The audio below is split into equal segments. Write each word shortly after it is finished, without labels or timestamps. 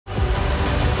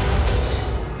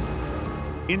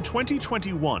In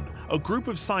 2021, a group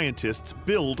of scientists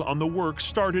build on the work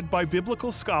started by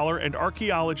biblical scholar and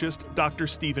archaeologist Dr.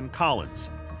 Stephen Collins.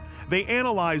 They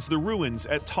analyze the ruins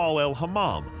at Tal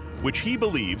el-Hammam, which he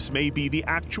believes may be the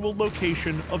actual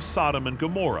location of Sodom and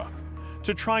Gomorrah,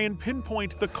 to try and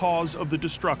pinpoint the cause of the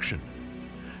destruction.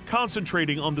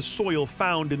 Concentrating on the soil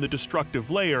found in the destructive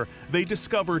layer, they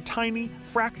discover tiny,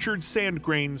 fractured sand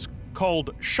grains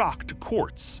called shocked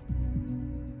quartz.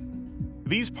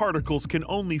 These particles can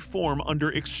only form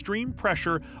under extreme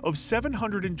pressure of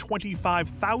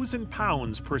 725,000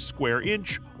 pounds per square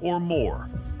inch or more.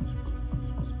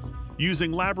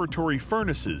 Using laboratory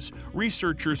furnaces,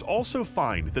 researchers also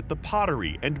find that the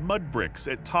pottery and mud bricks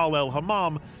at Tal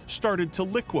el-Hammam started to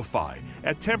liquefy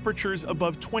at temperatures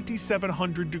above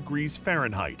 2,700 degrees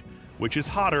Fahrenheit, which is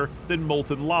hotter than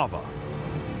molten lava.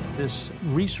 This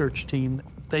research team,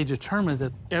 they determined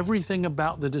that everything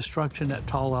about the destruction at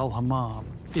Tal el-Hammam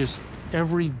is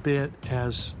every bit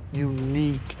as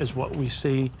unique as what we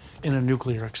see in a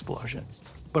nuclear explosion.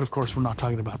 But of course, we're not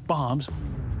talking about bombs.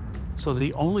 So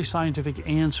the only scientific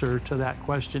answer to that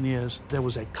question is there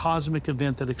was a cosmic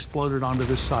event that exploded onto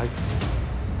this site.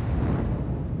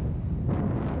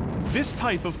 This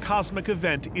type of cosmic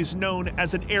event is known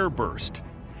as an airburst.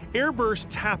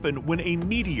 Airbursts happen when a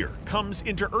meteor comes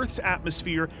into Earth's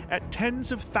atmosphere at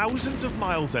tens of thousands of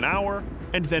miles an hour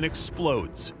and then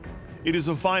explodes. It is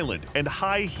a violent and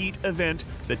high-heat event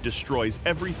that destroys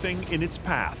everything in its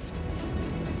path.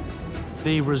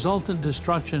 The resultant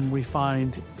destruction we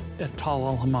find at Tal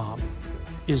el-Hammam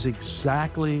is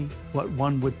exactly what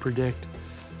one would predict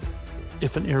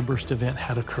if an airburst event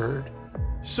had occurred.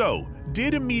 So,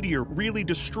 did a meteor really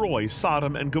destroy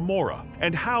Sodom and Gomorrah?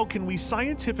 And how can we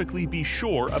scientifically be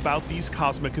sure about these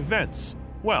cosmic events?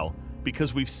 Well,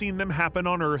 because we've seen them happen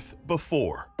on Earth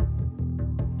before.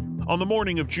 On the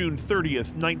morning of June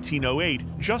 30th, 1908,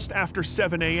 just after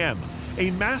 7 a.m., a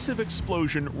massive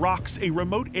explosion rocks a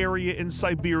remote area in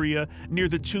Siberia near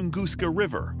the Tunguska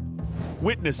River.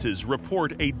 Witnesses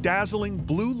report a dazzling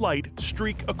blue light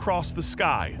streak across the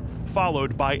sky,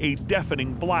 followed by a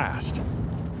deafening blast.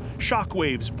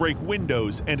 Shockwaves break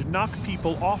windows and knock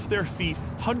people off their feet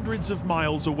hundreds of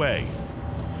miles away.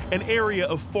 An area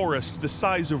of forest the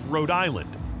size of Rhode Island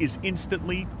is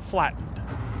instantly flattened.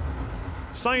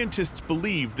 Scientists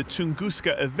believe the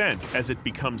Tunguska event, as it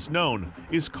becomes known,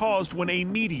 is caused when a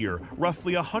meteor,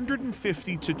 roughly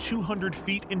 150 to 200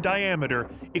 feet in diameter,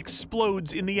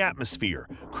 explodes in the atmosphere,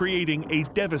 creating a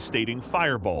devastating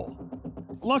fireball.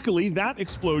 Luckily, that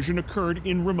explosion occurred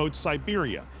in remote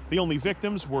Siberia. The only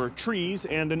victims were trees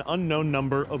and an unknown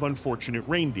number of unfortunate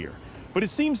reindeer. But it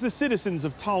seems the citizens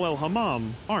of Tal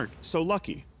el-Hammam aren't so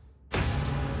lucky.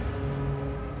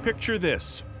 Picture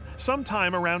this.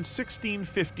 Sometime around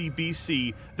 1650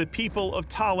 BC, the people of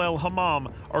Tal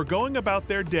el-Hammam are going about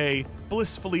their day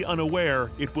blissfully unaware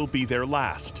it will be their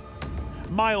last.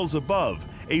 Miles above,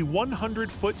 a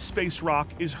 100-foot space rock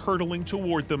is hurtling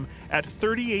toward them at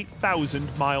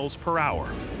 38,000 miles per hour.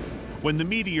 When the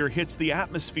meteor hits the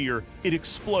atmosphere, it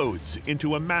explodes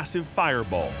into a massive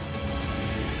fireball.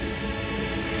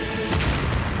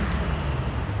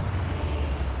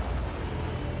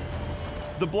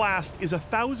 The blast is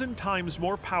 1,000 times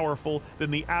more powerful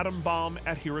than the atom bomb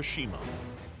at Hiroshima.